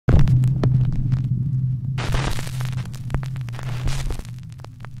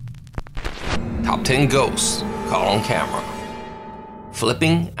Top 10 Ghosts Caught on Camera.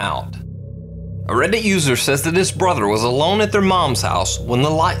 Flipping out. A Reddit user says that his brother was alone at their mom's house when the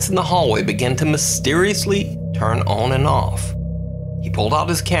lights in the hallway began to mysteriously turn on and off. He pulled out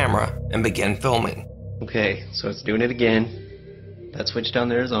his camera and began filming. Okay, so it's doing it again. That switch down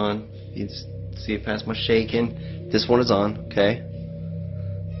there is on. You see it past my shaking. This one is on, okay?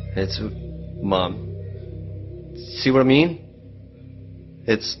 It's Mom. See what I mean?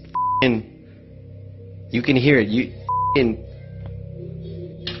 It's you can hear it. You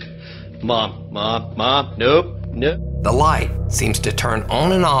Mom, nope. The light seems to turn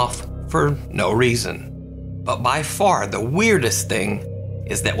on and off for no reason. But by far the weirdest thing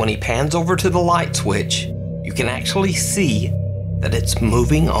is that when he pans over to the light switch, you can actually see that it's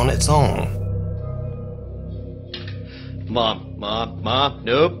moving on its own. Mom,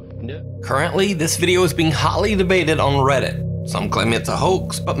 nope. Currently, this video is being hotly debated on Reddit. Some claim it's a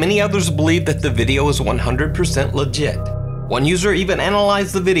hoax, but many others believe that the video is 100% legit. One user even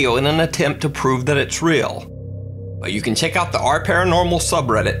analyzed the video in an attempt to prove that it's real. But you can check out the Paranormal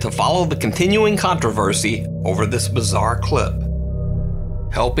subreddit to follow the continuing controversy over this bizarre clip.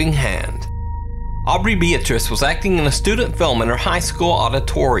 Helping Hand. Aubrey Beatrice was acting in a student film in her high school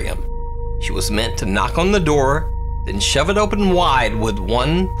auditorium. She was meant to knock on the door, then shove it open wide with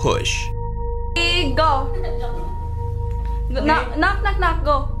one push. Go. Knock,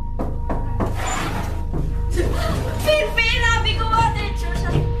 go.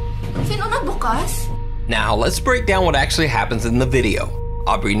 Now let's break down what actually happens in the video.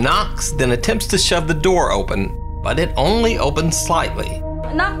 Aubrey knocks, then attempts to shove the door open, but it only opens slightly.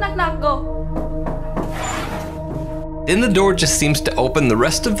 Knock, go. Then the door just seems to open the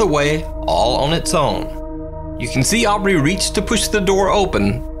rest of the way all on its own. You can see Aubrey reach to push the door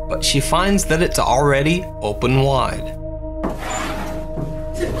open, but she finds that it's already open wide.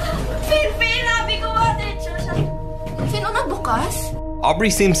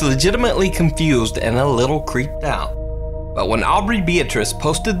 Aubrey seems legitimately confused and a little creeped out. But when Aubrey Beatrice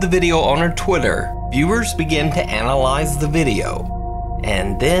posted the video on her Twitter, viewers began to analyze the video.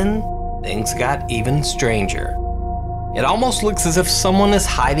 And then things got even stranger. It almost looks as if someone is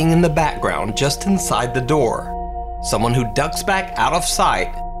hiding in the background just inside the door. Someone who ducks back out of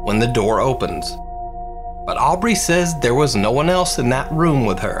sight when the door opens. But Aubrey says there was no one else in that room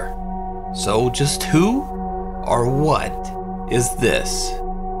with her. So just who or what is this?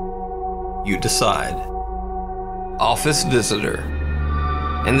 You decide. Office visitor.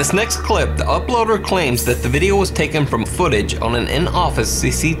 In this next clip, the uploader claims that the video was taken from footage on an in-office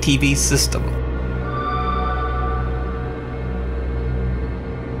CCTV system.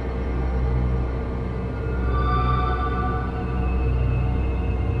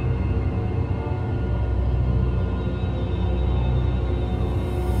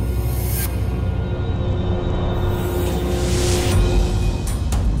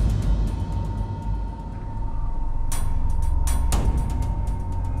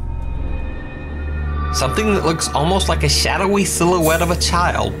 Something that looks almost like a shadowy silhouette of a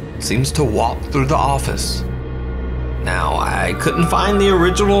child seems to walk through the office. Now, I couldn't find the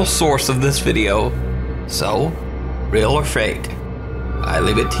original source of this video, so real or fake, I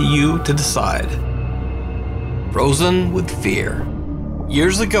leave it to you to decide. Frozen with fear.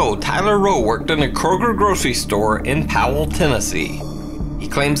 Years ago, Tyler Rowe worked in a Kroger grocery store in Powell, Tennessee. He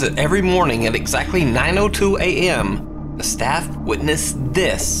claims that every morning at exactly 9:02 a.m., the staff witnessed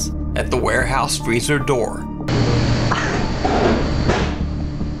this at the warehouse freezer door.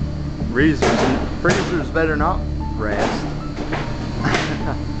 Freezers better not rest.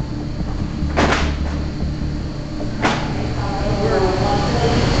 Here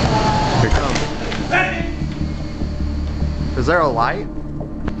it comes. Is there a light?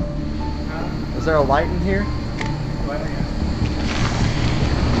 Is there a light in here?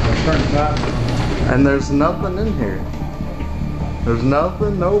 And there's nothing in here. There's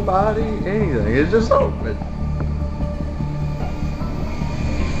nothing, nobody, anything. It's just open.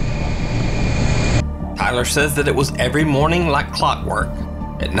 Tyler says that it was every morning like clockwork.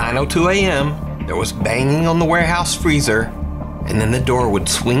 At 9:02 a.m., there was banging on the warehouse freezer, and then the door would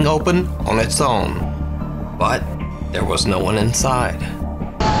swing open on its own. But there was no one inside.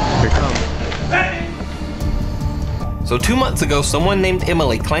 Here it comes. So 2 months ago, someone named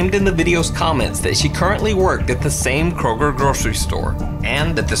Emily claimed in the video's comments that she currently worked at the same Kroger grocery store,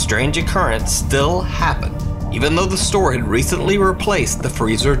 and that the strange occurrence still happened, even though the store had recently replaced the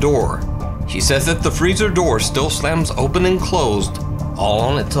freezer door. She says that the freezer door still slams open and closed, all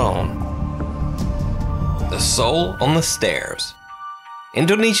on its own. The Soul on the Stairs.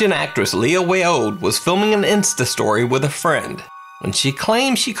 Indonesian actress Leah Weod was filming an Insta story with a friend. when she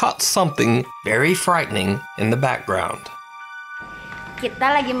claimed she caught something very frightening in the background.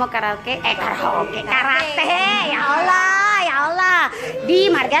 Kita lagi mau karate, karate, ya Allah, di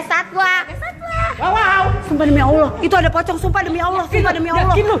Marga Satwa. Wow, sumpah demi Allah, itu ada pocong, sumpah demi Allah,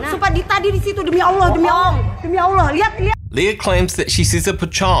 sumpah tadi di situ demi Allah, lihat. Leah claims that she sees a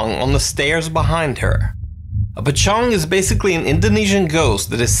pocong on the stairs behind her. A pocong is basically an Indonesian ghost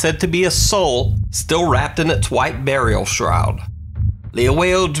that is said to be a soul still wrapped in its white burial shroud. Leah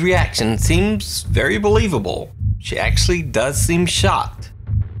Wayo's reaction seems very believable. She actually does seem shocked.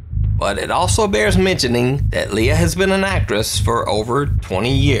 But it also bears mentioning that Leah has been an actress for over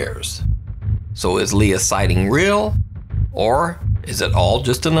 20 years. So is Leah's sighting real, or is it all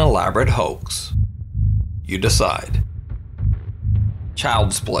just an elaborate hoax? You decide.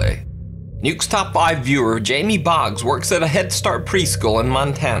 Child's Play. Nuke's top 5 viewer Jamie Boggs works at a Head Start preschool in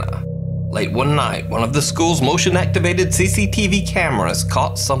Montana. Late one night, one of the school's motion-activated CCTV cameras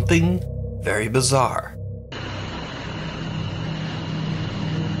caught something very bizarre.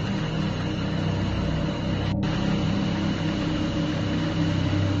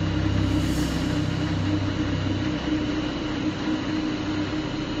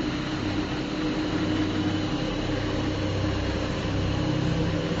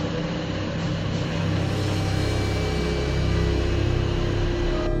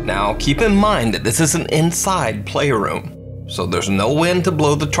 Now, keep in mind that this is an inside playroom, so there's no wind to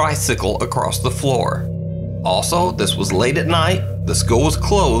blow the tricycle across the floor. Also, this was late at night, the school was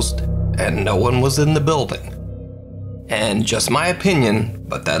closed, and no one was in the building. And just my opinion,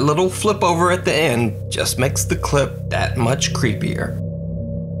 but that little flip over at the end just makes the clip that much creepier.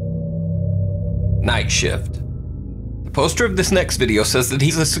 Night shift. The poster of this next video says that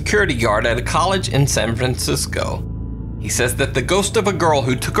he's a security guard at a college in San Francisco. He says that the ghost of a girl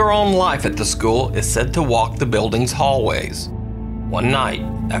who took her own life at the school is said to walk the building's hallways. One night,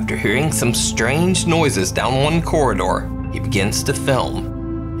 after hearing some strange noises down one corridor, he begins to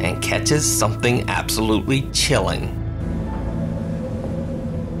film and catches something absolutely chilling.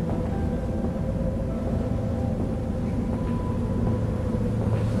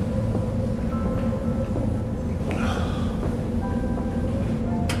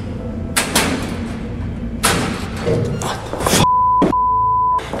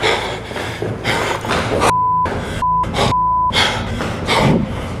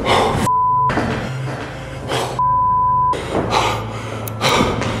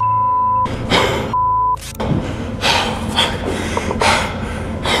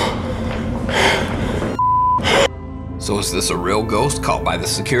 So is this a real ghost caught by the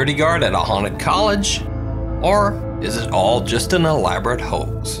security guard at a haunted college? Or is it all just an elaborate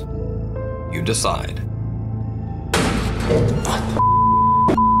hoax? You decide.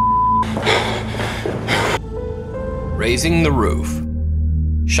 Raising the roof.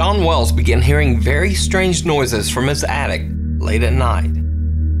 Sean Wells began hearing very strange noises from his attic late at night.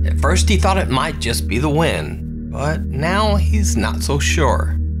 At first he thought it might just be the wind, but now he's not so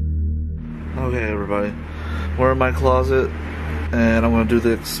sure. Okay, everybody. We're in my closet, and I'm going to do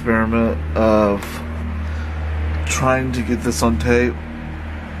the experiment of trying to get this on tape.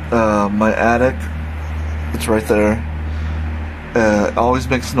 My attic, it's right there. It always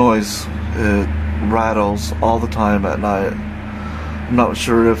makes noise. It rattles all the time at night. I'm not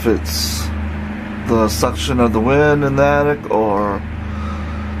sure if it's the suction of the wind in the attic or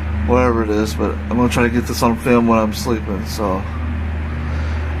whatever it is, but I'm going to try to get this on film when I'm sleeping. So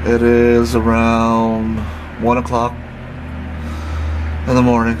it is around 1 o'clock in the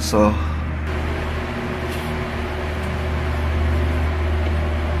morning, so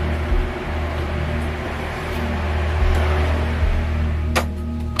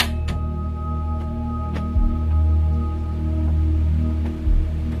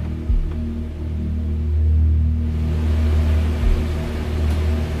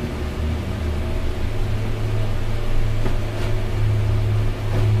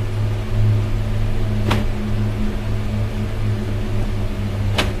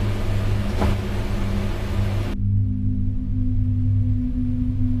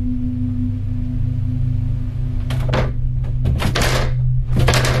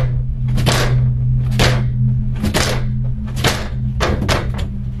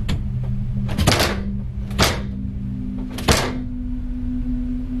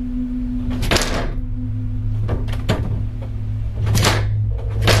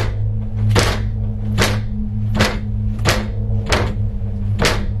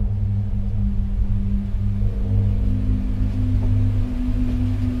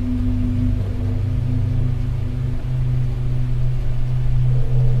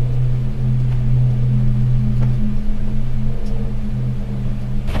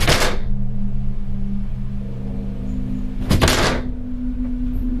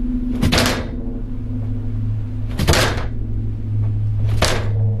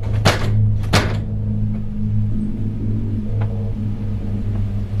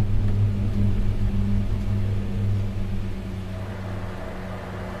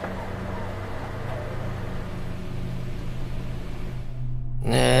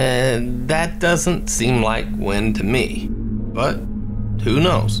That doesn't seem like when to me, but who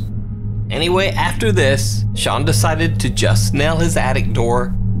knows? Anyway, after this, Sean decided to just nail his attic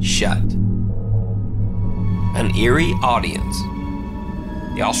door shut. An eerie audience.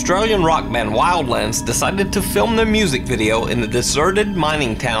 The Australian rock band Wildlands decided to film their music video in the deserted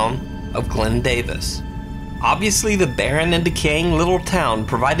mining town of Glen Davis. Obviously, the barren and decaying little town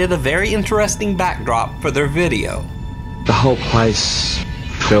provided a very interesting backdrop for their video. The whole place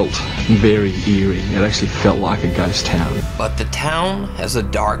felt very eerie. It actually felt like a ghost town. But the town has a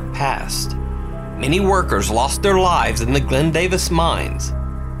dark past. Many workers lost their lives in the Glen Davis mines,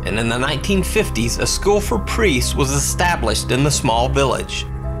 and in the 1950s, a school for priests was established in the small village.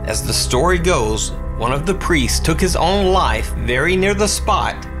 As the story goes, one of the priests took his own life very near the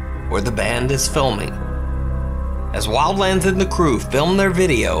spot where the band is filming. As Wildlands and the crew film their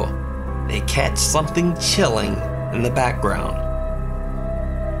video, they catch something chilling in the background.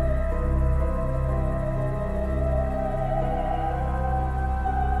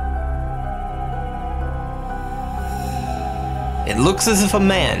 It looks as if a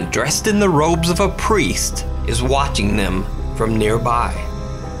man dressed in the robes of a priest is watching them from nearby.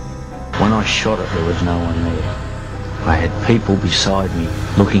 When I shot it, there was no one there. I had people beside me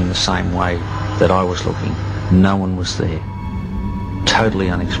looking the same way that I was looking. No one was there. Totally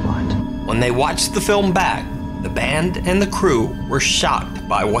unexplained. When they watched the film back, the band and the crew were shocked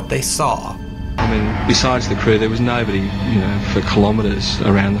by what they saw. I mean, besides the crew, there was nobody, for kilometres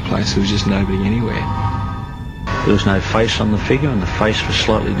around the place. There was just nobody anywhere. There was no face on the figure, and the face was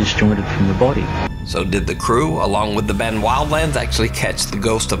slightly disjointed from the body. So did the crew, along with the band Wildlands, actually catch the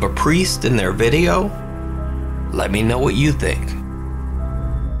ghost of a priest in their video? Let me know what you think.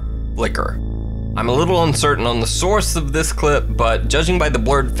 Flickr. I'm a little uncertain on the source of this clip, but judging by the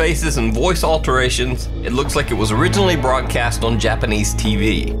blurred faces and voice alterations, it looks like it was originally broadcast on Japanese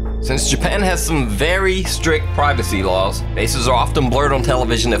TV. Since Japan has some very strict privacy laws, faces are often blurred on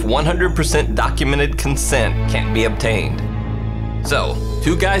television if 100% documented consent can't be obtained. So,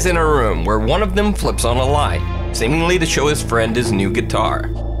 two guys in a room where one of them flips on a light, seemingly to show his friend his new guitar.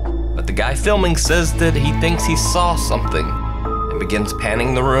 But the guy filming says that he thinks he saw something and begins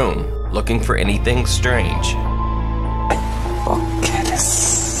panning the room, looking for anything strange.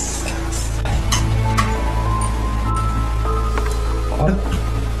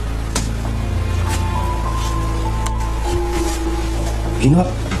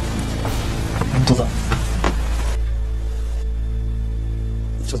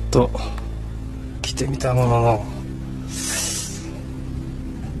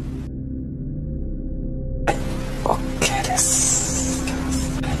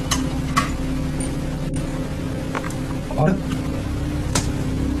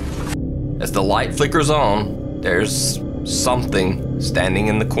 As the light flickers on, there's something standing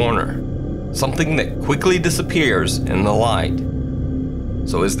in the corner. Something that quickly disappears in the light.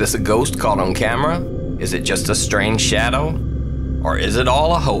 So is this a ghost caught on camera? Is it just a strange shadow? Or is it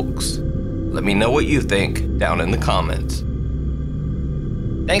all a hoax? Let me know what you think down in the comments.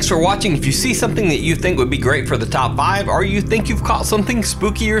 Thanks for watching. If you see something that you think would be great for the top 5, or you think you've caught something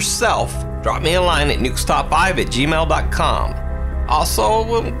spooky yourself, drop me a line at nukestop5@gmail.com.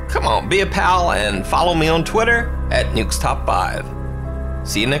 Also, come on, be a pal and follow me on Twitter at nukestop5.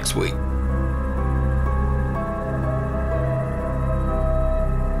 See you next week.